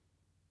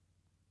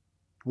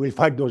 We'll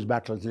fight those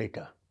battles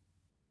later.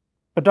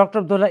 But Dr.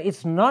 Abdullah,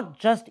 it's not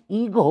just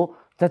ego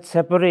that's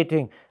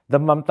separating the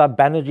Mamata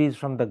Banerjees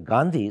from the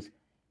Gandhis.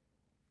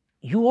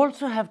 You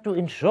also have to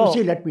ensure... You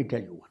see, let me tell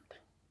you one thing,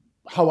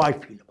 how I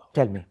feel about it.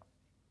 Tell me.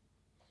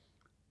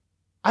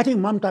 I think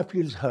Mamata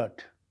feels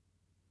hurt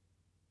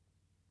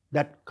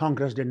that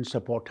Congress didn't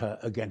support her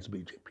against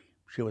BJP.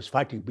 She was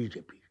fighting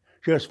BJP.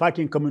 She was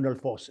fighting communal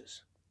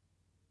forces.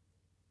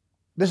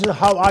 This is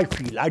how I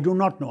feel. I do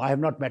not know. I have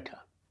not met her.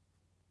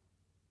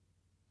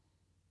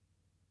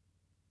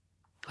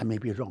 I may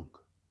be wrong.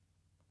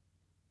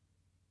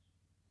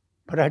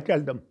 But I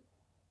tell them,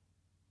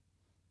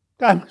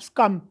 time has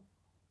come.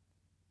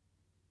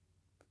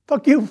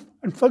 Forgive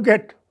and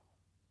forget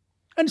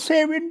and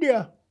save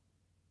India.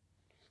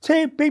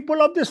 Save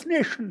people of this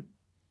nation.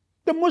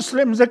 The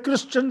Muslims, the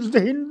Christians, the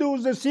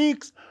Hindus, the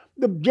Sikhs,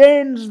 the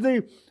Jains,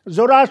 the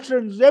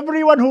Zoroastrians,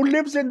 everyone who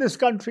lives in this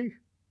country.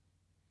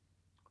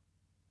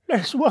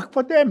 Let's work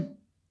for them.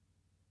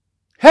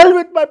 Hell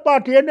with my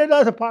party and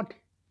another party.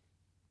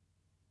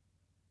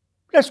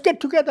 Let's get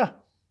together.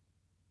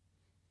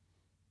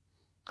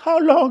 How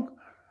long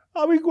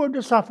are we going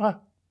to suffer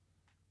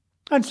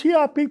and see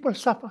our people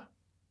suffer?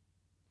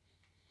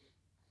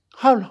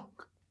 How long?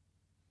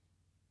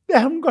 They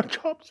haven't got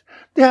jobs.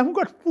 They haven't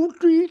got food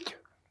to eat.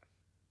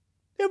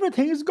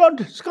 Everything has gone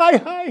sky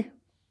high.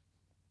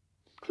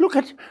 Look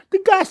at the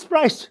gas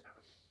price.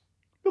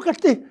 Look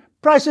at the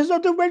prices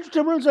of the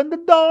vegetables and the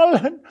dal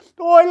and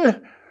oil.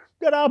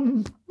 There are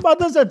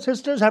mothers and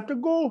sisters have to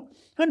go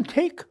and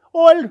take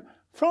oil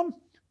from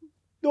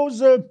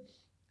those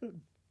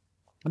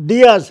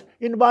diyas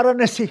in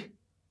Varanasi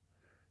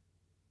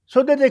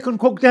so that they can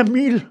cook their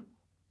meal.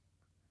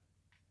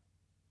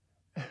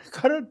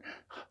 Karan,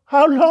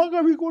 how long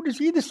are we going to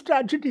see this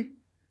tragedy?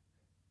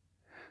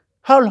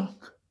 How long?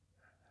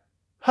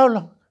 How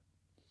long?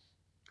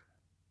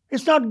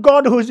 It's not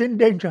God who is in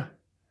danger.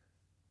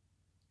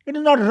 It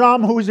is not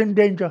Ram who is in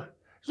danger.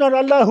 It's not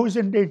Allah who is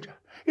in danger.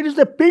 It is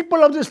the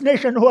people of this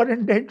nation who are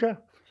in danger.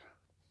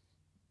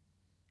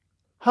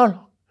 How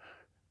long?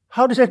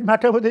 How does it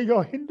matter whether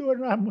you're Hindu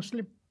or I'm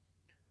Muslim?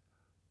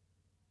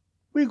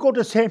 We go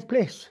to the same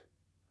place.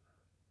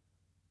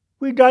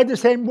 We die the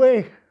same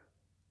way.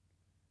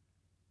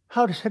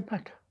 How does it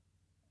matter?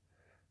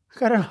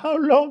 Karan, how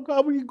long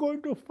are we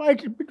going to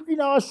fight between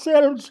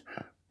ourselves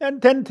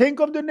and then think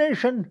of the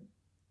nation?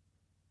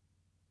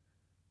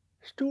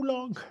 It's too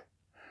long.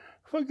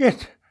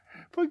 Forget.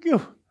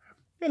 Forgive.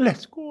 And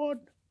let's go on.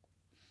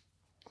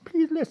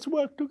 Please, let's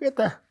work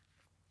together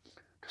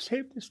to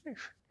save this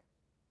nation.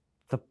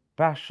 The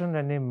passion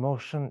and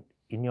emotion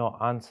in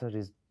your answer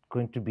is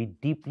going to be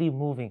deeply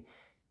moving.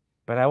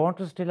 But I want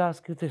to still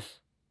ask you this.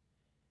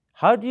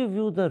 How do you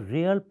view the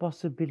real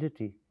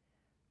possibility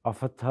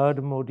of a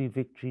third Modi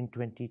victory in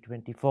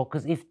 2024?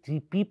 Because if the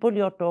people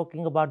you're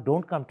talking about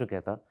don't come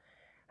together,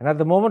 and at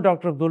the moment,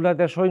 Dr. Abdullah,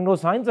 they're showing no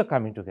signs of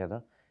coming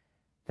together,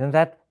 then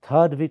that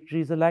third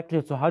victory is a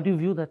likelihood. So how do you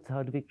view that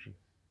third victory?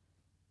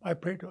 I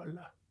pray to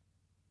Allah,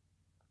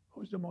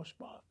 who is the most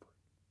powerful,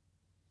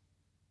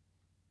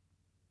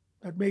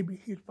 that maybe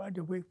He'll find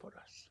a way for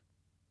us,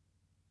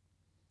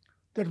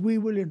 that we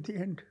will in the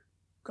end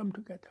come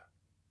together.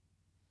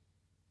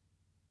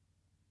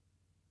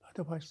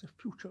 Otherwise, the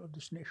future of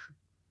this nation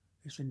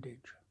is in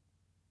danger.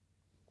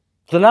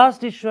 The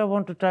last issue I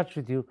want to touch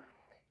with you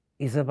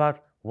is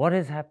about what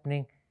is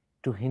happening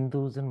to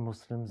Hindus and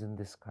Muslims in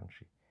this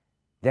country.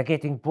 They're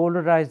getting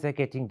polarized, they're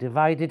getting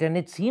divided, and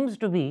it seems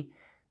to be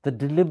the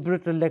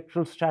deliberate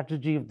electoral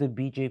strategy of the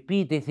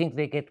BJP. They think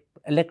they get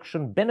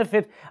election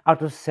benefit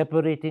out of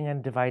separating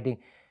and dividing.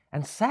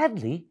 And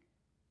sadly,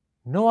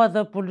 no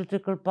other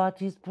political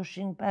party is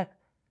pushing back.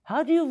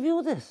 How do you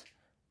view this?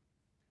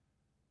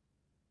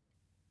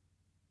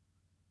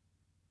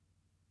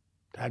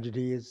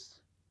 Tragedy is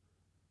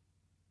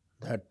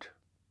that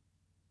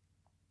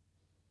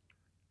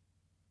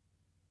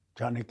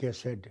Chanakya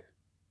said,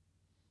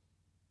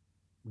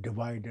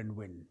 divide and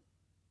win.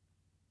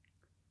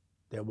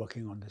 They're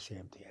working on the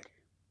same theory.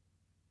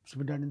 It's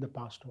been done in the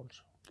past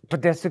also.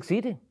 But they're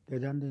succeeding.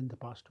 They've done it in the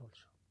past also.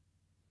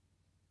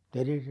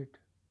 They did it.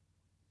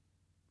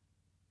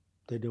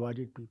 They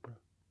divided people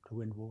to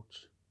win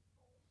votes.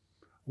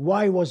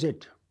 Why was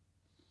it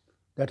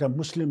that a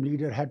Muslim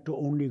leader had to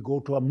only go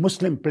to a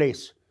Muslim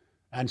place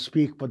and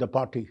speak for the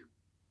party,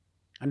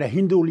 and a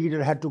Hindu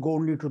leader had to go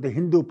only to the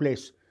Hindu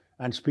place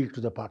and speak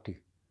to the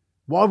party?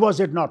 Why was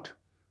it not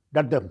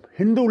that the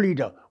Hindu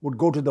leader would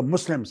go to the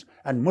Muslims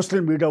and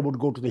Muslim leader would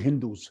go to the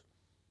Hindus,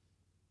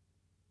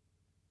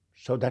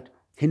 so that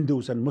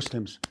Hindus and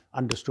Muslims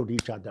understood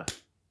each other?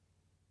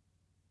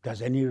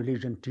 Does any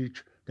religion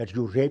teach that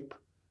you rape,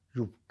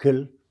 you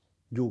kill,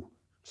 you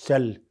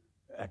sell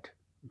at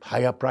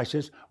higher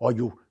prices, or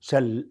you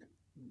sell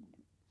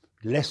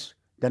less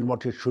than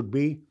what it should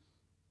be?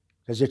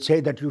 Does it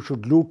say that you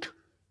should loot?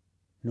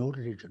 No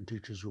religion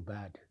teaches you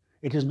bad.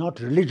 It is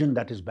not religion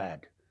that is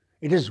bad.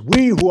 It is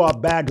we who are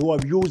bad, who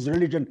have used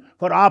religion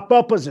for our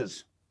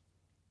purposes,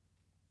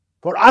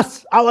 for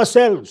us,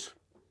 ourselves.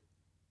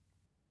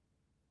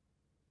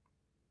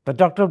 But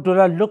Dr.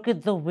 Abdullah, look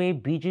at the way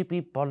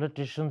BJP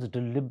politicians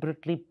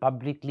deliberately,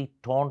 publicly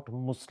taunt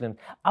Muslims.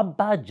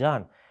 Abba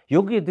Jan,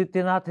 Yogi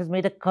Adityanath has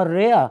made a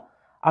career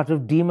out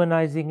of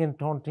demonizing and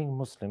taunting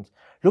Muslims.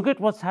 Look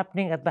at what's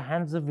happening at the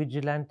hands of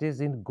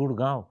vigilantes in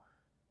Gurgaon.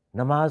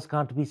 Namaz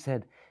can't be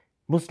said.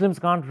 Muslims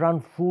can't run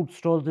food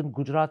stalls in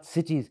Gujarat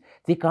cities.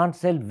 They can't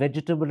sell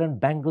vegetable and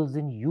bangles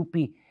in UP.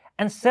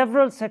 And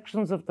several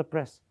sections of the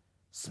press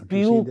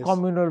spew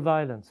communal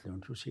violence.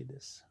 Don't you see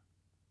this?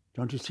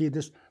 Don't you see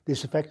this?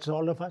 This affects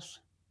all of us.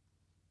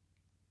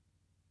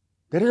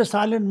 There is a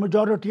silent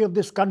majority of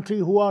this country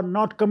who are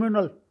not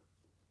communal.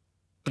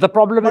 The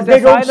problem is they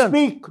don't silent.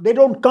 speak. They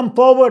don't come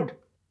forward.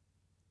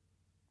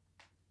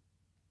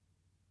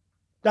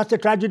 That's the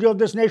tragedy of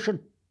this nation.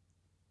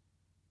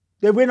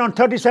 They win on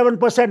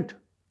 37%.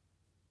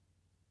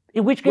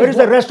 In which case, where is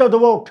the rest of the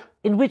vote?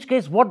 In which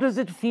case, what does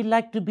it feel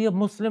like to be a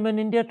Muslim in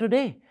India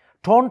today?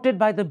 Taunted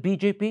by the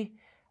BJP,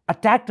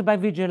 attacked by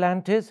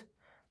vigilantes,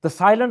 the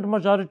silent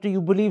majority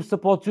you believe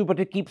supports you, but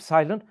it keeps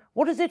silent.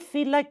 What does it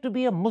feel like to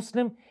be a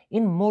Muslim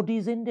in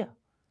Modi's India?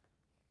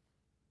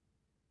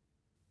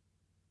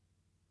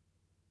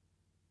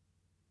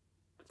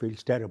 It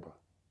feels terrible.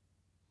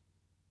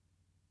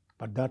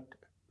 But that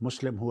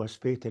Muslim who has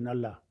faith in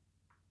Allah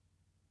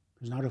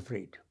is not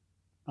afraid.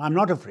 I'm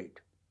not afraid.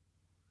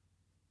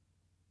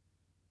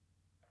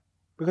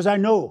 Because I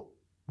know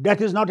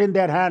death is not in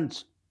their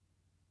hands.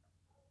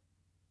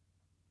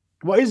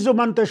 وَإِزُّ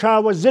مَنْ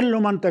تَشَاءُ وَالذِّلُّ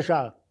مَنْ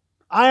تَشَاءُ.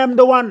 I am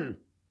the one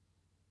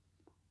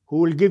who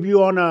will give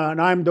you honor,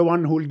 and I am the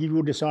one who will give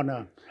you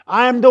dishonor.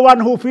 I am the one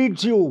who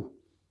feeds you.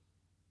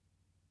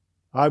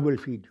 I will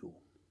feed you.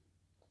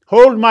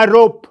 Hold my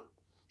rope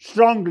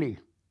strongly.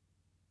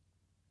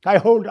 I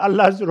hold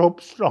Allah's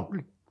rope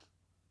strongly,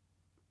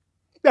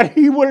 that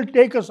He will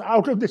take us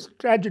out of this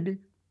tragedy.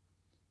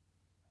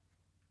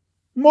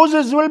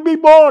 Moses will be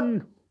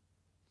born.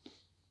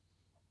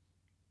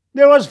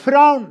 There was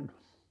Pharaoh,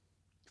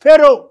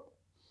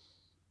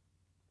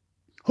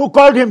 who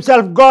called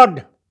himself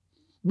God,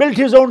 built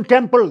his own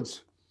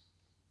temples,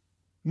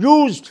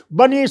 used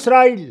Bani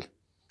Israel,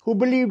 who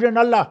believed in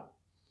Allah,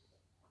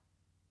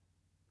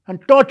 and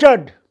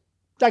tortured,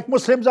 like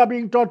Muslims are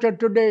being tortured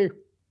today.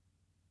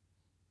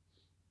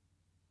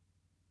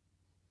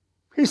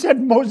 He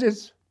said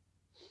Moses,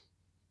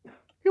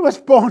 he was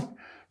born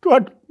to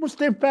a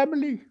Muslim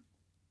family.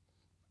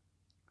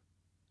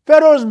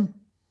 Pharaoh's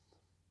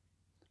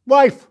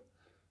wife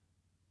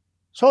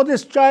saw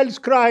this child's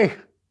cry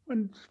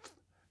when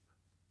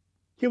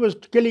he was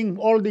killing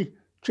all the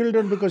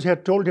children because he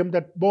had told him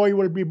that boy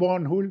will be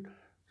born who will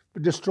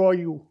destroy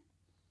you.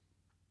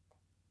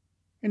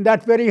 In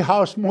that very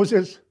house,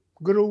 Moses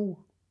grew.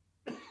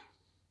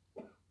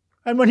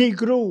 And when he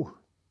grew,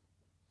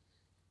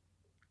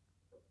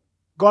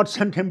 God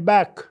sent him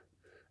back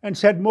and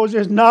said,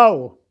 Moses,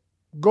 now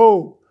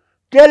go,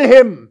 tell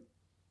him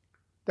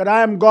that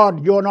I am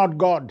God, you are not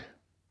God.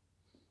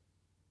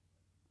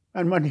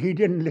 And when he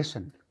didn't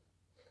listen,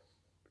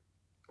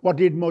 what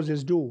did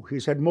Moses do? He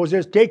said,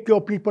 Moses, take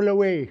your people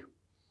away.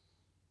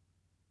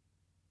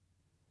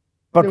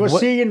 But there was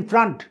sea in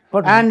front.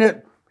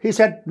 And he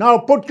said, now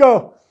put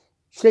your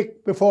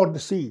stick before the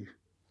sea.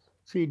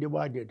 Sea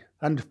divided.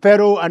 And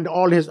Pharaoh and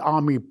all his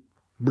army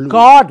blew.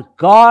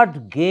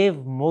 God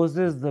gave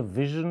Moses the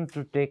vision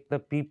to take the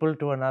people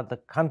to another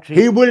country.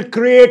 He will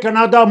create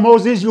another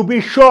Moses, you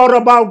be sure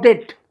about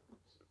it.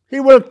 He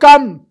will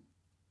come.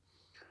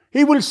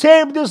 He will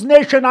save this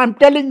nation, I'm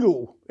telling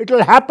you. It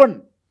will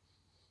happen.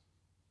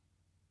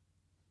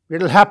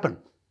 It will happen.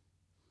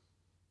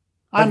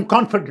 I'm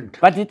confident.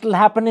 But it will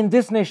happen in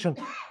this nation.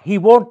 He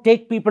won't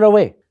take people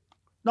away.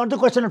 Not the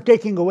question of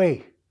taking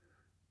away.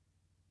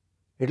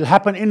 It will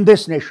happen in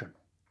this nation.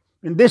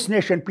 In this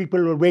nation,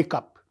 people will wake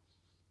up.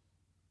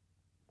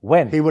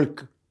 When? He will.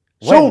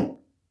 Soon.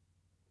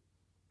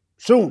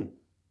 Soon.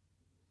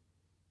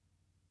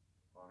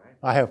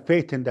 I have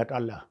faith in that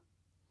Allah.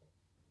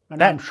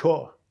 And I'm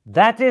sure.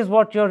 That is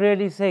what you're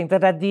really saying,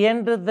 that at the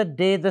end of the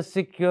day, the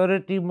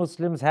security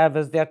Muslims have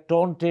as they're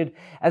taunted,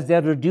 as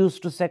they're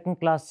reduced to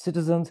second-class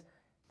citizens,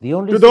 the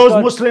only... To those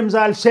Muslims,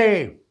 I'll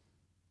say,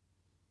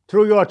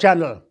 through your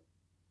channel,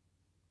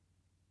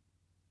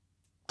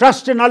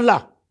 trust in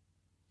Allah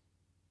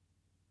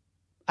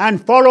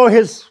and follow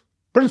His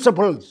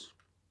principles,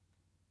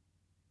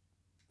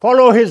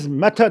 follow His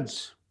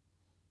methods.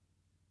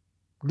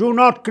 Do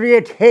not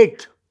create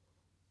hate.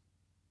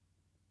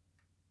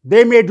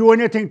 They may do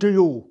anything to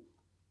you.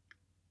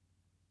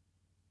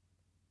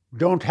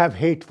 Don't have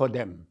hate for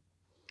them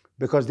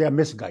because they are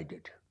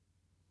misguided.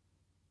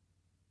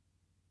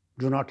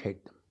 Do not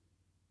hate them.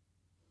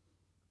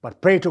 But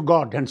pray to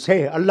God and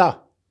say, Allah,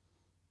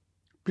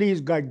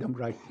 please guide them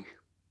rightly.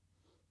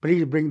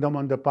 Please bring them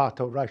on the path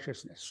of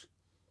righteousness.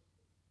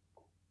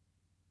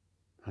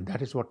 And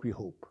that is what we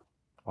hope.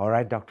 All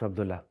right, Dr.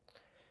 Abdullah.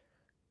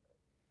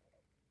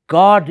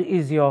 God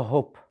is your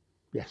hope.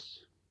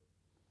 Yes.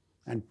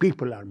 And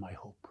people are my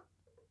hope.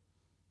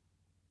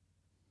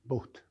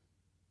 Both.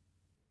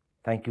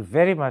 Thank you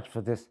very much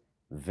for this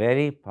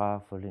very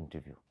powerful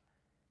interview.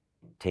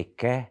 Take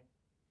care.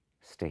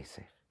 Stay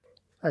safe.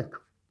 Thank you.